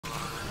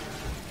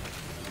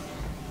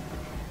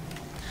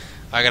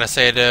I gotta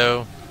say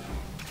though,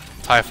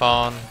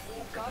 Typhon,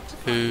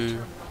 Who,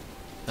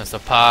 that's the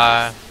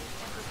Pie,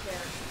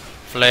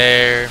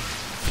 Flare,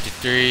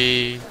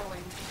 53,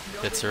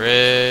 It's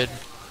Red,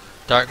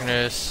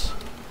 Darkness,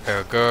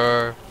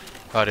 Paragur,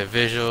 Audio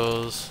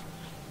Visuals,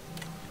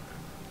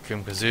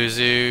 Grim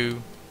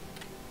Kazuzu,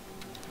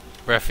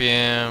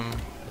 Requiem,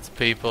 It's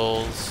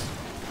Peoples,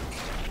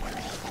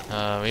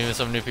 even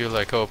some new people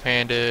like Cold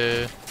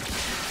Panda,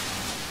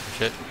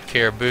 shit,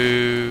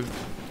 Caribou,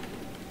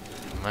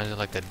 I just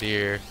like that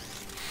deer.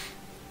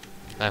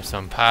 I have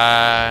some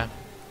Pie,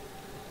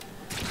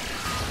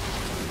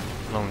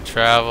 Long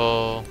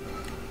Travel,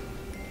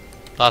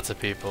 lots of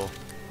people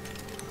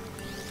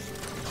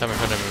coming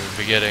from the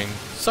beginning.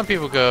 Some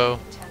people go,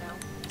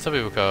 some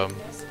people come.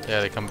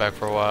 Yeah, they come back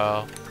for a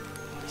while,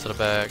 sit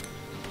back.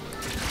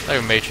 Like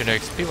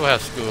Matronix, people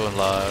have school and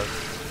live.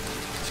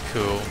 It's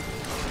cool.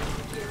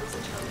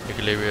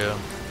 Equilibrium.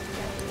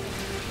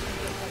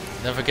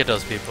 Never forget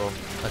those people.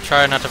 I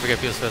try not to forget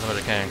people as much as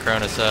I can.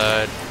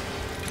 Chronicide.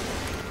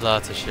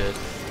 Lots of shit.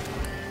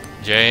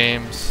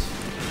 James.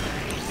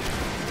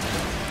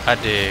 I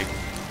dig.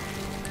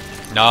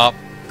 Nop.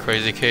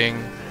 Crazy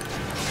King.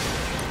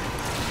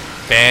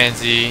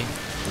 Banzi.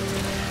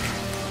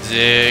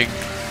 Zig.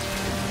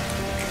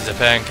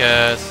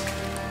 Zapancast.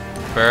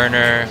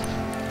 Burner.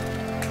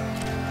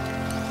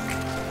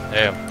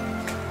 Damn.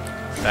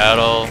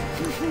 Battle.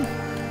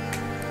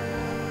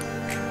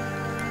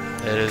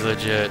 It is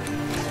legit.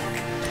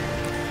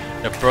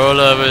 The bro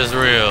love is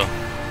real.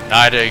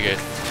 I dig it.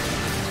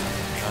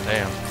 Oh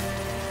damn.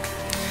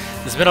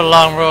 It's been a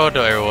long road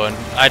though, everyone.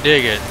 I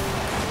dig it.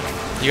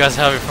 You guys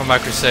helped me for my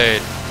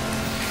crusade.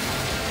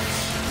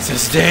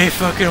 Since day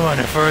fucking one,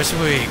 the first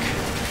week.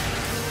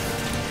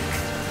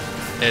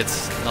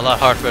 It's a lot of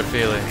heartfelt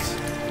feelings.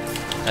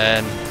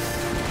 And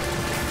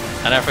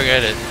I never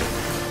forget it.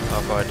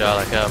 I'll probably die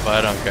like hell, but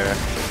I don't care.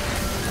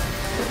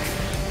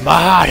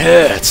 My heart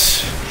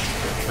hurts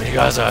when you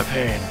guys are in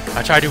pain.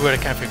 I try to do what I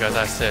can for you guys.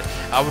 I said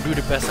I will do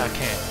the best I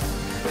can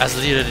as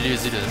a leader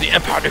of the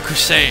Empire of the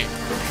Crusade.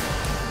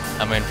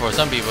 I mean, for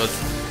some people,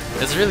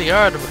 it's really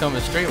hard to become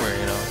a streamer,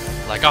 you know.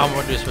 Like, oh, I'm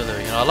gonna do this for a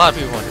living. You know, a lot of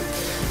people want to.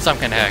 Some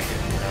can hack it,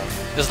 you know.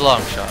 It's a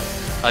long shot.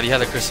 Either you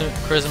have the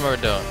charisma or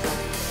don't.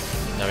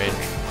 I mean,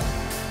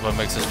 what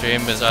makes a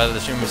stream is either the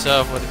streamer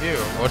himself or the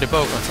viewer, or they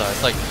both on sides.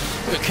 It's like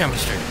good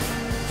chemistry.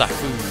 It's like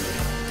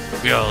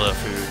food. We all love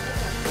food.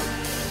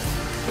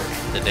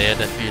 The day of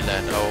the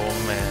feeling. Oh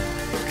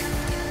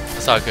man,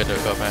 that's all good to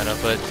go, man.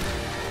 But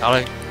I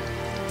like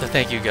to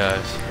thank you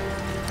guys,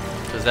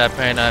 cause that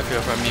pain I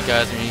feel from you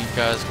guys when you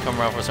guys come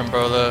around for some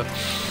bro love,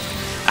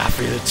 I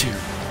feel it too.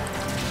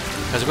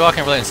 Cause we all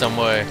can relate in some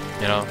way,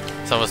 you know.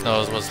 Some of us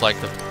knows what's like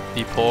to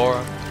be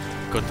poor,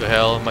 go through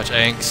hell, much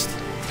angst.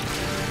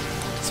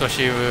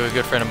 Especially with a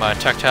good friend of mine,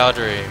 Tactile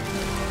Dream.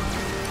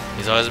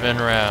 He's always been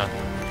around.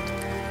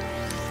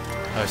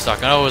 Always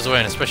talking, always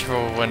winning, especially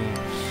for when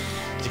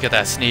you get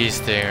that sneeze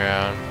thing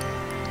around.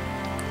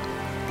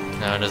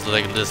 Now there's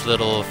like this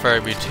little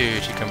Furby too.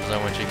 She comes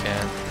on when she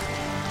can.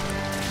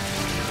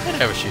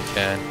 Whenever she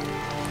can.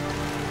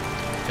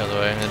 Comes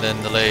away, and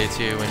then the lady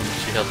too when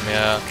she helps me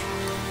out.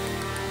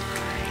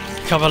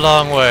 Come a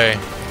long way.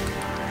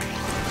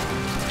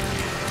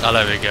 I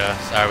love you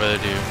guys. I really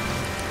do.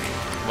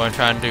 What I'm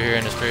trying to do here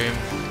in the stream,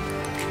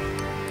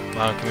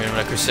 my own community,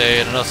 my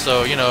crusade, and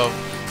also, you know,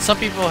 some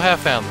people have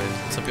families.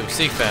 Some people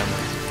seek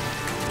families.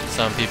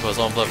 Some people's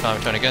own blood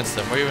family turn against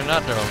them, or even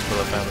not their own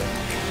blood family.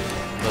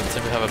 But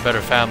some people have a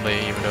better family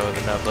even though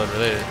they're not blood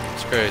related.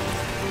 It's crazy.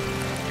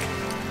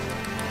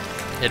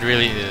 It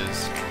really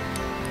is.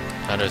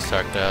 I know it's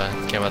dark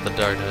now. It came out the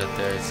darkness right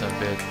there, some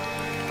bit.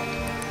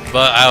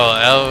 But I will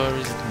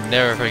always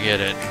never forget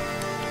it.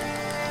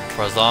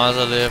 For as long as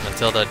I live,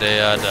 until the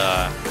day I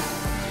die.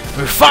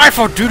 We fight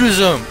for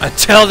Judaism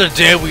until the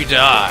day we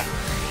die.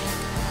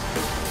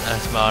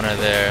 That's my honor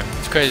there.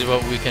 It's crazy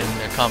what we can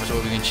accomplish,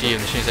 what we can achieve,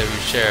 the things that we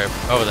share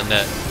over the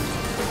net.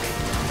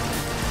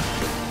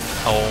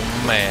 Oh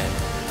man.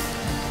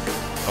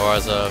 Or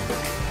as a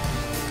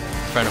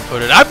friend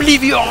put it, I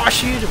believe you are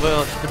shit.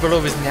 Well, the bro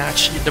love is not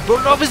shit. The bro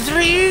love is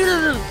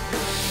real.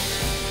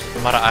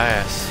 I'm out of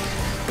ass.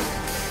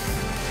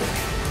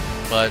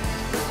 But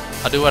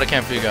I do what I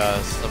can for you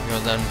guys. Something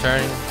goes down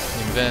turning,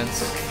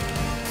 events,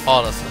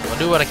 all that stuff. I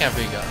do what I can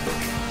for you guys.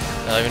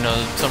 Even though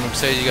some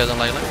crusades you guys don't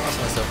like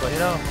awesome stuff, but you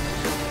know,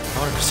 I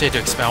want a crusade to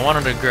expand. I want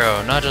it to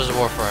grow, not just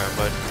Warframe,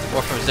 but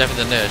Warframe is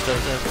definitely the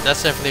niche.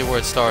 That's definitely where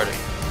it started.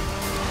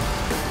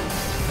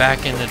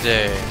 Back in the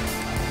day,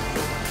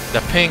 the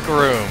pink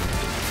room,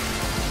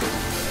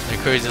 the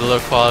crazy low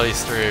quality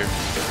stream,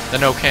 the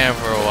no cam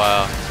for a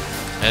while,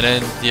 and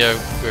then the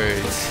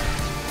upgrades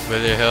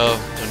with your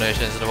help,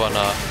 donations, and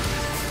whatnot.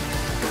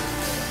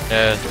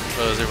 Yeah,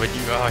 those are what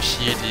you. Oh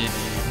shit, dude.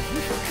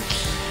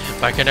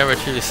 I can never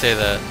truly say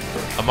that.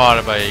 I'm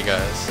honored by you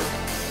guys,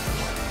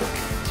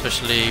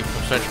 especially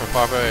from Stretch from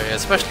Papa,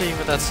 especially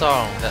with that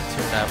song, that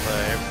tune I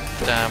play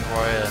every time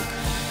for you.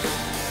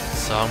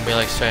 Song be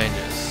like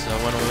strangers. So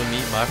when we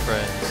meet my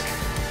friends.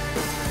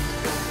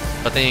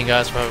 But thank you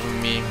guys for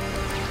having me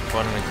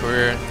fun in a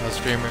career, a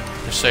streamer,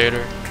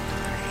 Crusader.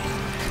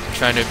 I'm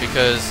trying to,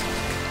 because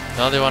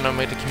not only want to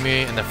make the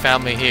community and the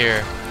family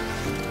here,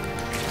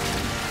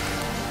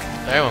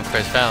 everyone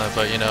craves family,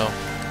 but you know,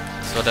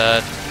 so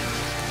that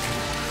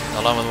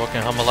along with working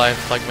a humble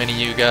life like many of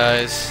you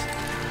guys,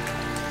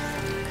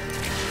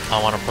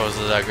 I want to propose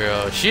to that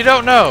girl. She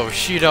don't know.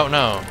 She don't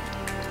know.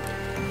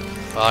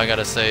 All I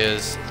gotta say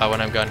is, I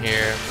wouldn't have gotten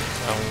here.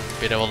 I wouldn't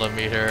be able to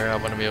meet her. I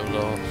wouldn't be able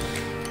to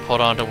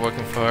hold on to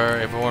working for her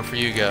if it weren't for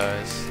you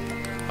guys.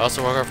 I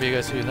also work hard for you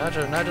guys too, not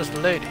just the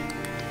lady.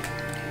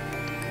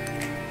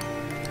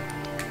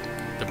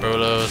 The bro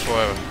love is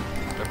forever.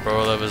 The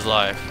bro love is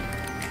life.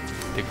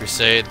 The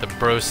crusade, the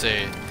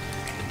brosade,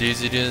 the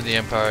doozy doos, the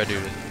empire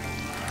dudes.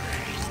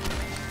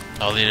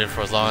 I'll lead it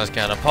for as long as I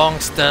can. Upon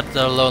step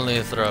the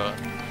lonely throne.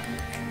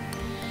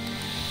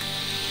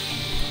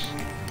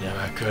 Damn,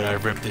 I could.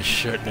 I'd rip this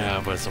shit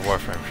now, but it's a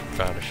Warframe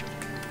foundation.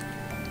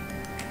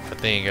 The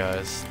thing,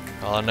 guys,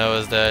 all I know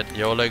is that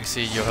your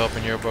legacy, your help,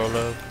 and your bro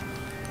love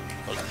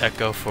will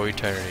echo for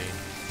eternity.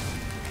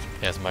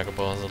 Yes, Michael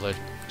Bones, a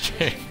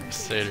legendary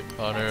crusader.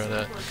 Honor of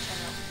that.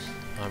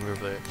 I'm your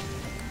blade.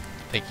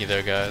 Thank you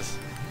there, guys.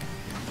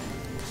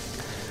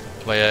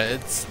 But yeah,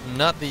 it's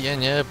not the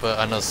end yet, but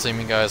I know some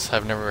of you guys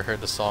have never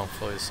heard the song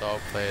fully, so I'll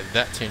play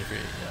that tune for you.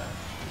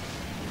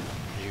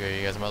 Yeah.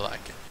 You guys might like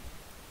it.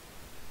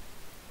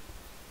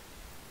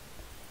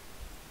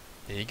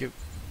 There you go.